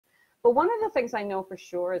But one of the things I know for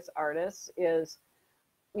sure as artists is,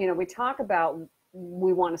 we talk about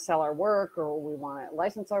we want to sell our work or we want to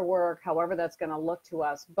license our work, however that's going to look to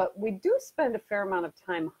us. But we do spend a fair amount of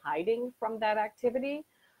time hiding from that activity.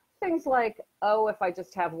 Things like, oh, if I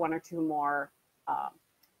just have one or two more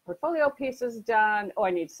portfolio pieces done, oh,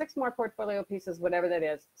 I need 6 more portfolio pieces, whatever that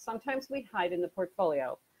is. Sometimes we hide in the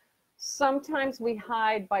portfolio. Sometimes we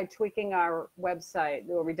hide by tweaking our website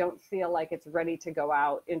where we don't feel like it's ready to go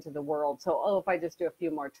out into the world. So, oh, if I just do a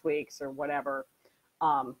few more tweaks or whatever,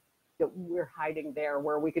 that we're hiding there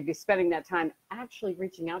where we could be spending that time actually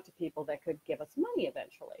reaching out to people that could give us money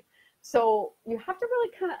eventually. So you have to really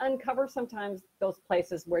kind of uncover sometimes those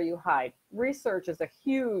places where you hide. Research is a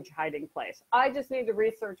huge hiding place. I just need to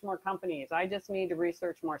research more companies. I just need to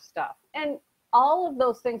research more stuff. And all of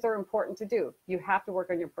those things are important to do. You have to work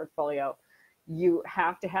on your portfolio. You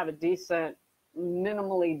have to have a decent,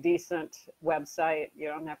 minimally decent website. You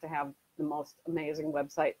don't have to have the most amazing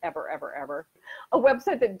website ever, ever, ever. A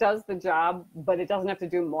website that does the job, but it doesn't have to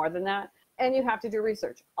do more than that. And you have to do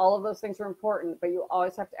research. All of those things are important, but you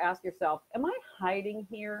always have to ask yourself, am I hiding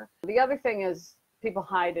here? The other thing is people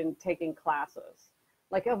hide in taking classes.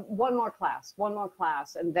 Like one more class,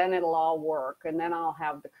 and then it'll all work. And then I'll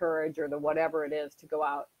have the courage or the whatever it is to go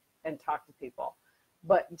out and talk to people.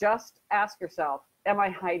 But just ask yourself, am I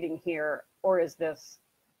hiding here? Or is this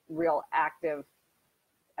real active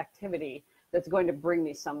activity that's going to bring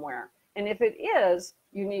me somewhere? And if it is,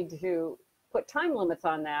 you need to put time limits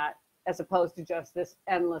on that as opposed to just this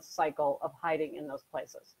endless cycle of hiding in those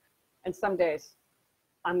places. And some days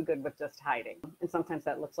I'm good with just hiding. And sometimes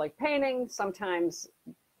that looks like painting. Sometimes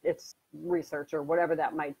it's research or whatever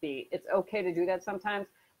that might be. It's okay to do that sometimes,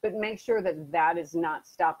 but make sure that that is not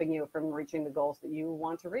stopping you from reaching the goals that you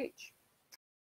want to reach.